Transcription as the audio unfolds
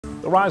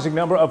The rising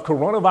number of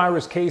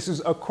coronavirus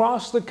cases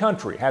across the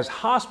country has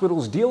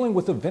hospitals dealing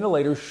with a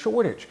ventilator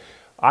shortage.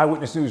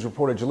 Eyewitness News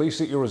reporter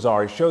Jaleesa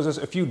Irizarry shows us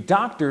a few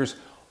doctors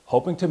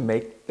hoping to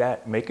make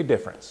a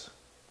difference.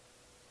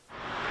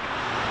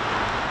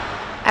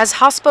 As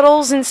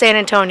hospitals in San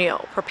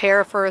Antonio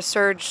prepare for a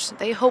surge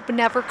they hope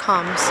never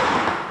comes,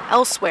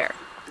 elsewhere,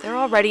 they're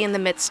already in the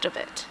midst of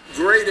it.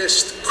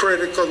 Greatest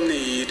critical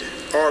need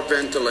are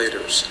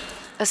ventilators.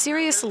 A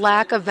serious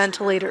lack of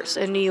ventilators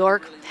in New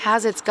York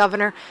has its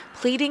governor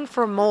pleading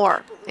for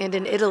more, and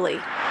in Italy.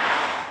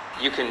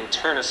 You can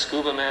turn a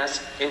scuba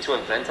mask into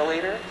a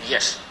ventilator?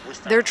 Yes.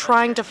 They're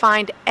trying to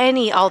find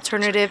any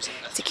alternative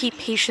to keep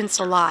patients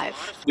alive.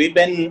 We've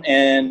been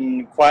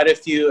in quite a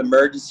few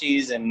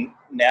emergencies and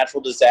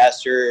natural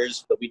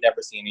disasters, but we've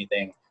never seen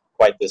anything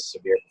quite this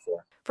severe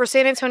before. For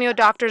San Antonio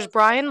doctors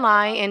Brian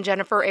Lai and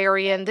Jennifer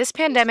Arian, this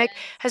pandemic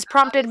has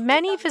prompted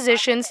many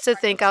physicians to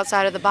think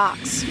outside of the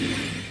box,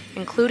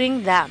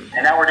 including them.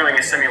 And now we're doing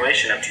a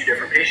simulation of two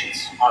different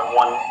patients on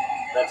one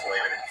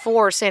ventilator.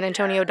 4 San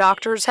Antonio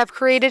doctors have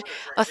created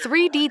a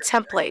 3D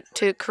template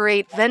to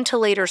create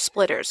ventilator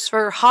splitters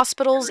for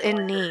hospitals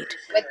in need.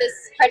 With this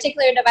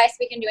particular device,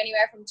 we can do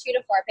anywhere from 2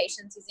 to 4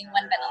 patients using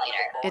one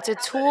ventilator. It's a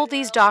tool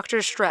these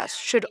doctors stress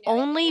should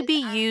only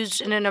be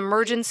used in an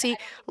emergency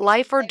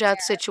life or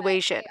death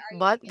situation.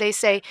 But they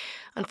say,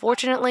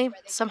 unfortunately,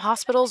 some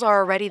hospitals are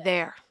already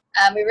there.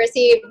 We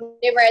received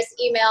numerous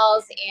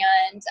emails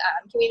and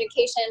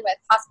communication with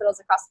hospitals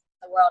across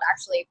the world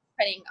actually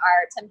printing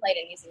our template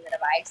and using the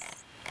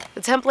device.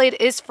 The template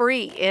is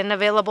free and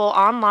available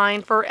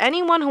online for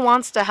anyone who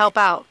wants to help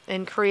out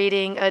in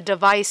creating a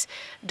device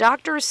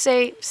doctors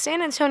say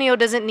San Antonio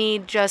doesn't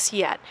need just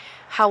yet.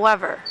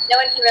 However, no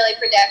one can really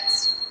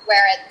predict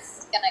where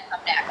it's going to come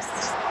next.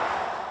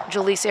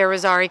 Jaleesa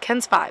Irizarry,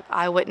 KENS 5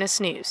 Eyewitness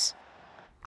News.